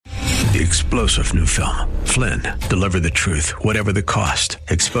The explosive new film, Flynn, deliver the truth, whatever the cost,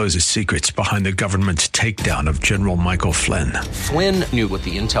 exposes secrets behind the government's takedown of General Michael Flynn. Flynn knew what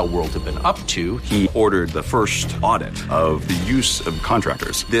the intel world had been up to. He ordered the first audit of the use of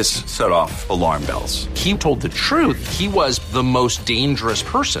contractors. This set off alarm bells. He told the truth. He was the most dangerous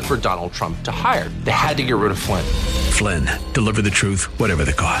person for Donald Trump to hire. They had to get rid of Flynn. Flynn, deliver the truth, whatever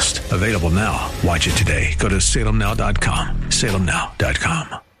the cost. Available now. Watch it today. Go to salemnow.com.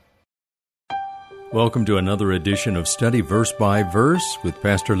 salemnow.com. Welcome to another edition of Study Verse by Verse with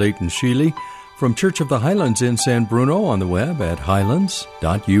Pastor Leighton Sheely from Church of the Highlands in San Bruno on the web at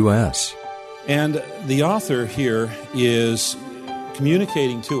highlands.us. And the author here is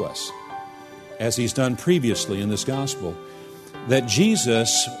communicating to us, as he's done previously in this gospel, that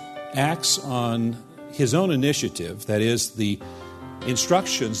Jesus acts on his own initiative, that is, the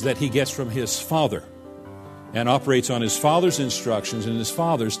instructions that he gets from his Father, and operates on his Father's instructions and his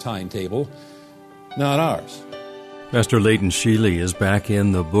Father's timetable, not ours. Pastor Leighton Sheely is back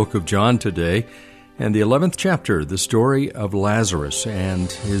in the book of John today, and the 11th chapter, the story of Lazarus and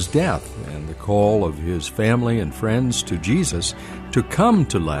his death, and the call of his family and friends to Jesus to come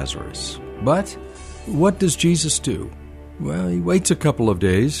to Lazarus. But what does Jesus do? Well, he waits a couple of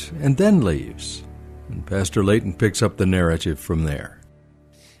days and then leaves. And Pastor Leighton picks up the narrative from there.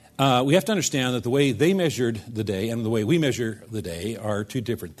 We have to understand that the way they measured the day and the way we measure the day are two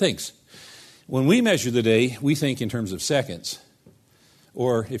different things. When we measure the day, we think in terms of seconds,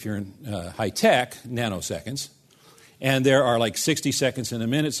 or if you're in high tech, nanoseconds. And there are like 60 seconds in a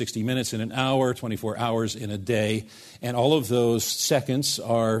minute, 60 minutes in an hour, 24 hours in a day. And all of those seconds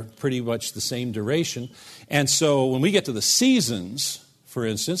are pretty much the same duration. And so when we get to the seasons, for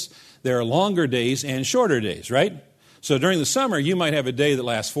instance, there are longer days and shorter days, right? So during the summer, you might have a day that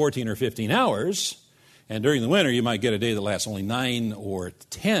lasts 14 or 15 hours. And during the winter, you might get a day that lasts only 9 or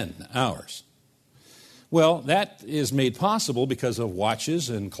 10 hours. Well, that is made possible because of watches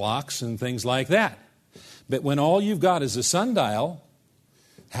and clocks and things like that. But when all you've got is a sundial,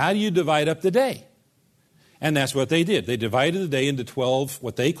 how do you divide up the day? And that's what they did. They divided the day into 12,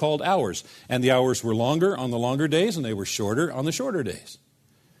 what they called hours. And the hours were longer on the longer days, and they were shorter on the shorter days.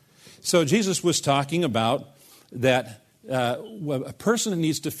 So Jesus was talking about that a person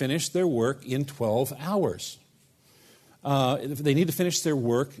needs to finish their work in 12 hours. They need to finish their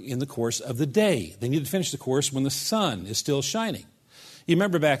work in the course of the day. They need to finish the course when the sun is still shining. You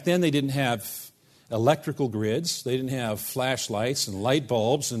remember back then they didn't have electrical grids. They didn't have flashlights and light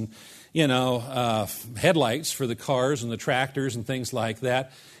bulbs and, headlights for the cars and the tractors and things like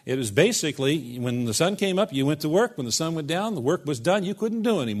that. It was basically when the sun came up, you went to work. When the sun went down, the work was done. You couldn't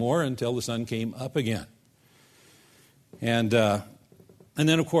do anymore until the sun came up again. And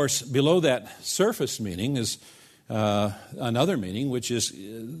then, of course, below that surface meaning is another meaning, which is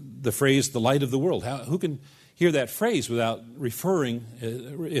the phrase, the light of the world. Who can hear that phrase without referring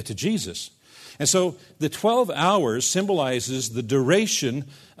it to Jesus? And so the 12 hours symbolizes the duration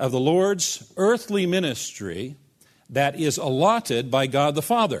of the Lord's earthly ministry that is allotted by God the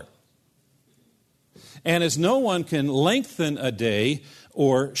Father. And as no one can lengthen a day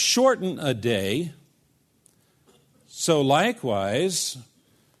or shorten a day, so likewise,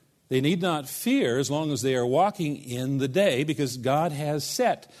 they need not fear as long as they are walking in the day, because God has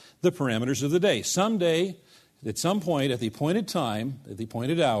set the parameters of the day. Someday, at some point, at the appointed time, at the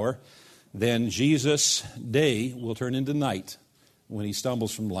appointed hour, then Jesus' day will turn into night when he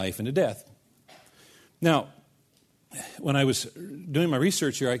stumbles from life into death. Now, when I was doing my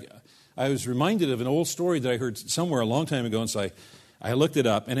research here, I was reminded of an old story that I heard somewhere a long time ago, and so I looked it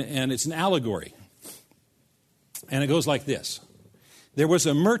up, and it's an allegory. And it goes like this. There was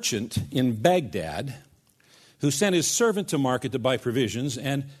a merchant in Baghdad who sent his servant to market to buy provisions,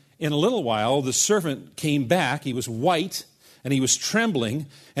 and in a little while the servant came back. He was white and he was trembling,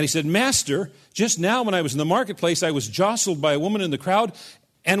 and he said, "Master, just now when I was in the marketplace, I was jostled by a woman in the crowd,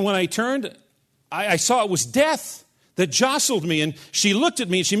 and when I turned, I saw it was death that jostled me, and she looked at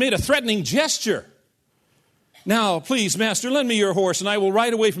me and she made a threatening gesture. Now, please, master, lend me your horse, and I will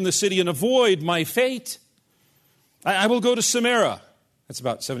ride away from the city and avoid my fate. I will go to Samarra." That's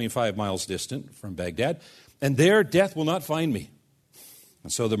about 75 miles distant from Baghdad. "And there death will not find me."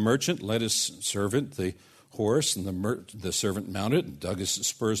 And so the merchant led his servant, the horse, and the servant mounted and dug his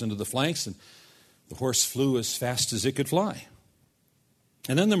spurs into the flanks, and the horse flew as fast as it could fly.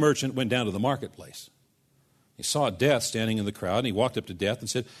 And then the merchant went down to the marketplace. He saw death standing in the crowd, and he walked up to death and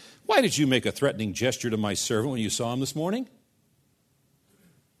said, "Why did you make a threatening gesture to my servant when you saw him this morning?"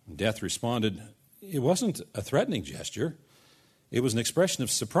 And death responded, "It wasn't a threatening gesture. It was an expression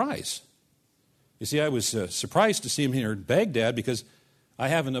of surprise. You see, I was surprised to see him here in Baghdad because I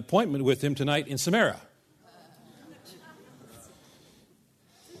have an appointment with him tonight in Samaria.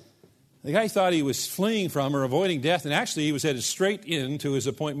 The guy thought he was fleeing from or avoiding death, and actually he was headed straight into his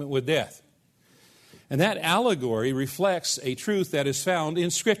appointment with death. And that allegory reflects a truth that is found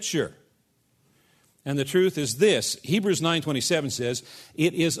in Scripture. And the truth is this: Hebrews 9:27 says,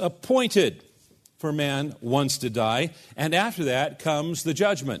 "It is appointed for man once to die, and after that comes the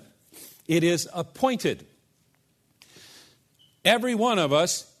judgment." It is appointed. Every one of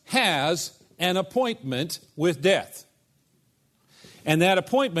us has an appointment with death. And that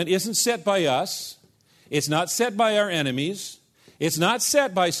appointment isn't set by us. It's not set by our enemies. It's not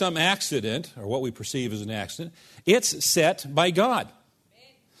set by some accident, or what we perceive as an accident. It's set by God.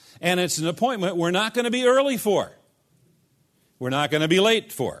 And it's an appointment we're not going to be early for. We're not going to be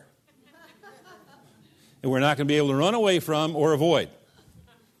late for. And we're not going to be able to run away from or avoid.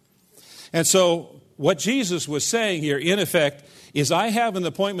 And so what Jesus was saying here, in effect, is I have an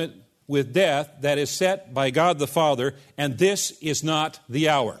appointment with death that is set by God the Father, and this is not the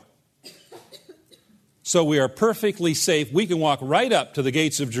hour. So we are perfectly safe. We can walk right up to the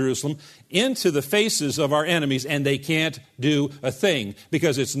gates of Jerusalem, into the faces of our enemies, and they can't do a thing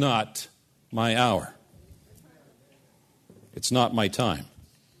because it's not my hour. It's not my time.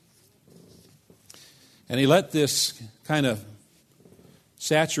 And he let this kind of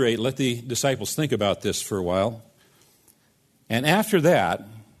saturate, let the disciples think about this for a while. And after that,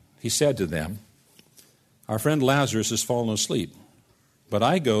 he said to them, "Our friend Lazarus has fallen asleep, but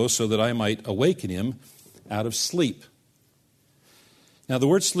I go so that I might awaken him out of sleep." Now, the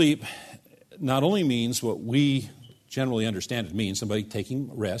word sleep not only means what we generally understand it means, somebody taking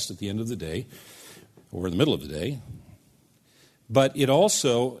rest at the end of the day or in the middle of the day, but it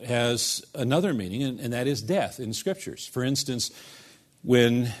also has another meaning, and that is death in Scriptures. For instance,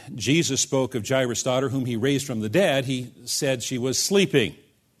 when Jesus spoke of Jairus' daughter, whom he raised from the dead, he said she was sleeping.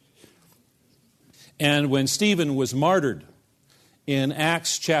 And when Stephen was martyred in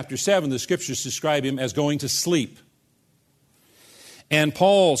Acts chapter 7, the Scriptures describe him as going to sleep. And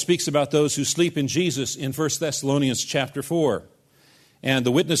Paul speaks about those who sleep in Jesus in 1 Thessalonians chapter 4. And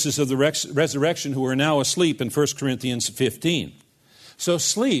the witnesses of the resurrection who are now asleep in 1 Corinthians 15. So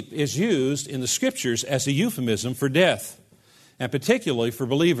sleep is used in the Scriptures as a euphemism for death, and particularly for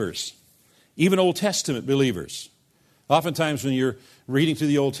believers, even Old Testament believers. Oftentimes when you're reading through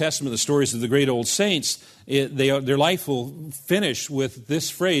the Old Testament, the stories of the great old saints, their life will finish with this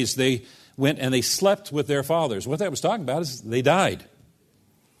phrase: they went and they slept with their fathers. What that was talking about is they died.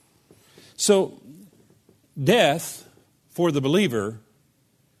 So death for the believer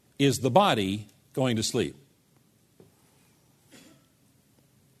is the body going to sleep.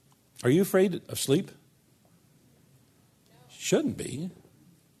 Are you afraid of sleep? Shouldn't be.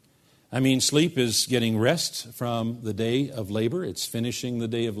 I mean, sleep is getting rest from the day of labor. It's finishing the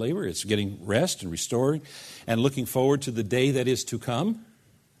day of labor. It's getting rest and restoring and looking forward to the day that is to come.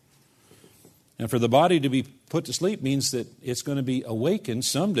 And for the body to be put to sleep means that it's going to be awakened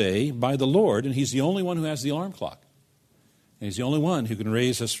someday by the Lord, and He's the only one who has the alarm clock. And He's the only one who can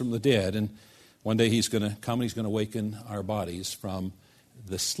raise us from the dead, and one day He's going to come and He's going to awaken our bodies from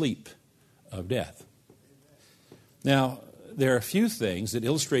the sleep of death. Now, there are a few things that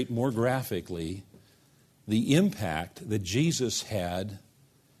illustrate more graphically the impact that Jesus had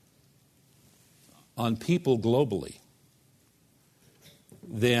on people globally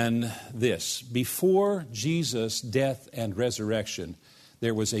than this. Before Jesus' death and resurrection,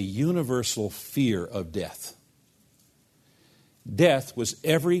 there was a universal fear of death. Death was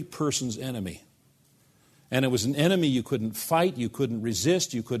every person's enemy. And it was an enemy you couldn't fight, you couldn't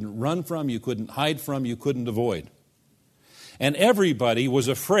resist, you couldn't run from, you couldn't hide from, you couldn't avoid. And everybody was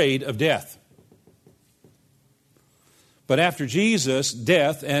afraid of death. But after Jesus'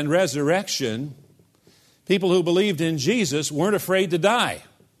 death and resurrection, people who believed in Jesus weren't afraid to die.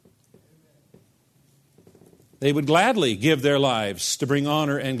 They would gladly give their lives to bring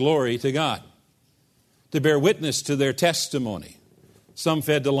honor and glory to God, to bear witness to their testimony. Some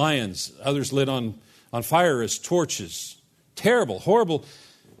fed to lions, others lit on fire as torches. Terrible, horrible.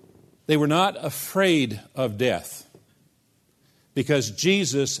 They were not afraid of death because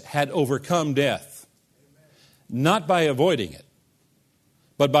Jesus had overcome death, not by avoiding it,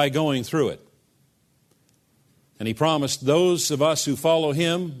 but by going through it. And He promised those of us who follow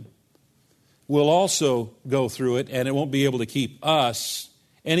Him will also go through it, and it won't be able to keep us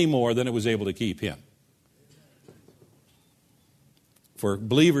any more than it was able to keep Him. For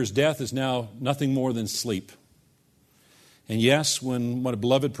believers, death is now nothing more than sleep. And yes, when a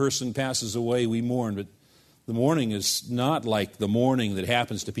beloved person passes away, we mourn, but the mourning is not like the mourning that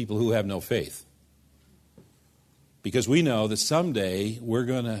happens to people who have no faith. because we know that someday we're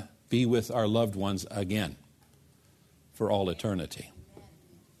going to be with our loved ones again for all eternity.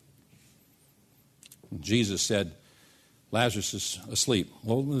 Jesus said, Lazarus is asleep.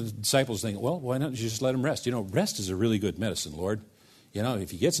 Well, the disciples think, well, why not just let him rest? Rest is a really good medicine, Lord.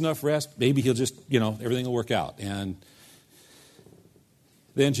 If he gets enough rest, maybe he'll just, everything will work out. And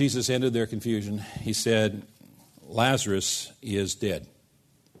then Jesus ended their confusion. He said, Lazarus is dead.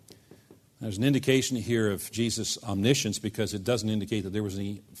 There's an indication here of Jesus' omniscience because it doesn't indicate that there was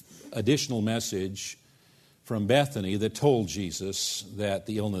any additional message from Bethany that told Jesus that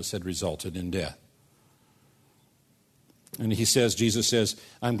the illness had resulted in death. And Jesus says,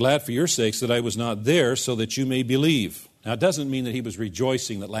 I'm glad for your sakes that I was not there so that you may believe. Now, it doesn't mean that he was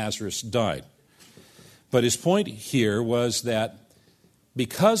rejoicing that Lazarus died. But his point here was that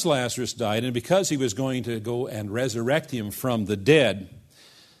because Lazarus died and because he was going to go and resurrect him from the dead,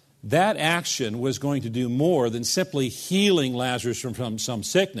 that action was going to do more than simply healing Lazarus from some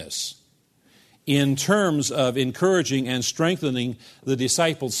sickness in terms of encouraging and strengthening the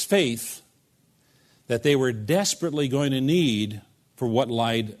disciples' faith that they were desperately going to need for what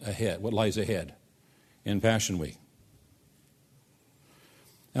lies ahead in Passion Week.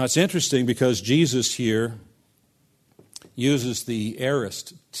 Now, it's interesting because Jesus here uses the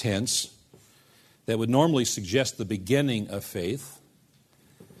aorist tense that would normally suggest the beginning of faith.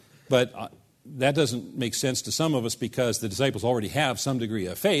 But that doesn't make sense to some of us because the disciples already have some degree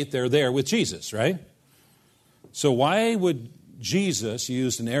of faith. They're there with Jesus, right? So why would Jesus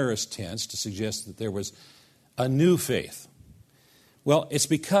use an aorist tense to suggest that there was a new faith? Well, it's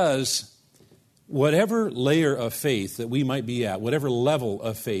because whatever layer of faith that we might be at, whatever level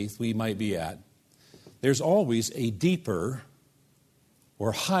of faith we might be at, there's always a deeper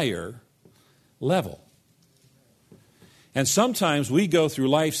or higher level. And sometimes we go through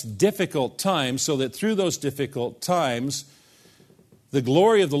life's difficult times so that through those difficult times, the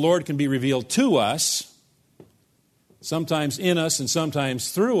glory of the Lord can be revealed to us, sometimes in us and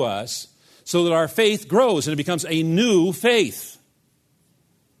sometimes through us, so that our faith grows and it becomes a new faith.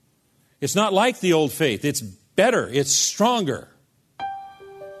 It's not like the old faith. It's better. It's stronger.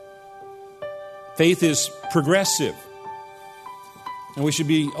 Faith is progressive. And we should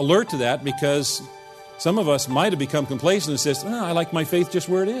be alert to that because some of us might have become complacent and says, I like my faith just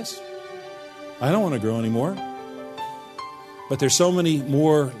where it is. I don't want to grow anymore. But there's so many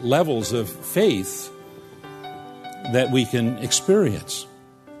more levels of faith that we can experience.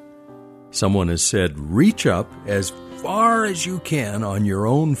 Someone has said, reach up as far as you can on your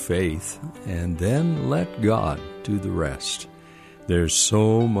own faith and then let God do the rest. There's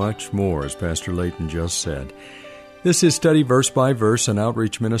so much more, as Pastor Layton just said. This is Study Verse by Verse, an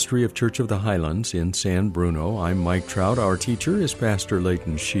outreach ministry of Church of the Highlands in San Bruno. I'm Mike Trout. Our teacher is Pastor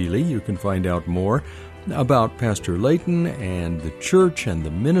Layton Sheely. You can find out more about Pastor Layton and the church and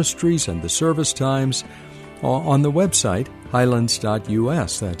the ministries and the service times on the website,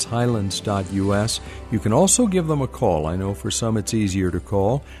 highlands.us. That's highlands.us. You can also give them a call. I know for some it's easier to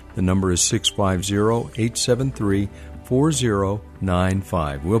call. The number is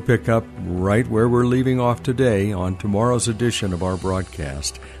 650-873-4095. We'll pick up right where we're leaving off today on tomorrow's edition of our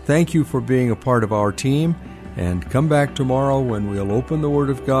broadcast. Thank you for being a part of our team, and come back tomorrow when we'll open the Word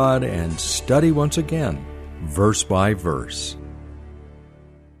of God and study once again, verse by verse.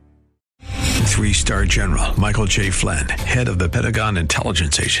 3-star General Michael J. Flynn, head of the Pentagon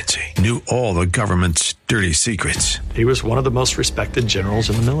Intelligence Agency, knew all the government's dirty secrets. He was one of the most respected generals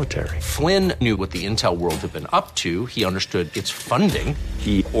in the military. Flynn knew what the intel world had been up to. He understood its funding.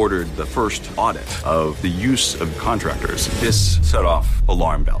 He ordered the first audit of the use of contractors. This set off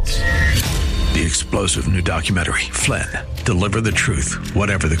alarm bells. The explosive new documentary, Flynn, Deliver the Truth,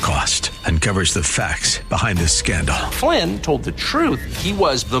 Whatever the Cost, uncovers the facts behind this scandal. Flynn told the truth. He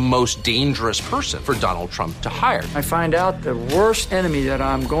was the most dangerous person for Donald Trump to hire. I find out the worst enemy that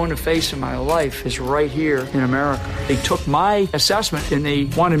I'm going to face in my life is right here in America. They took my assessment and they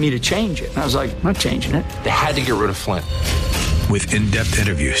wanted me to change it. And I was like, I'm not changing it. They had to get rid of Flynn. With in-depth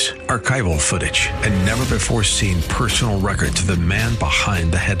interviews, archival footage, and never-before-seen personal records of the man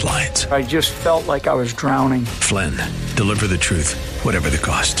behind the headlines. I just felt like I was drowning. Flynn, Deliver the Truth, Whatever the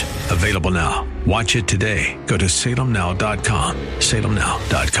Cost. Available now. Watch it today. Go to salemnow.com.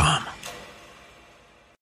 salemnow.com.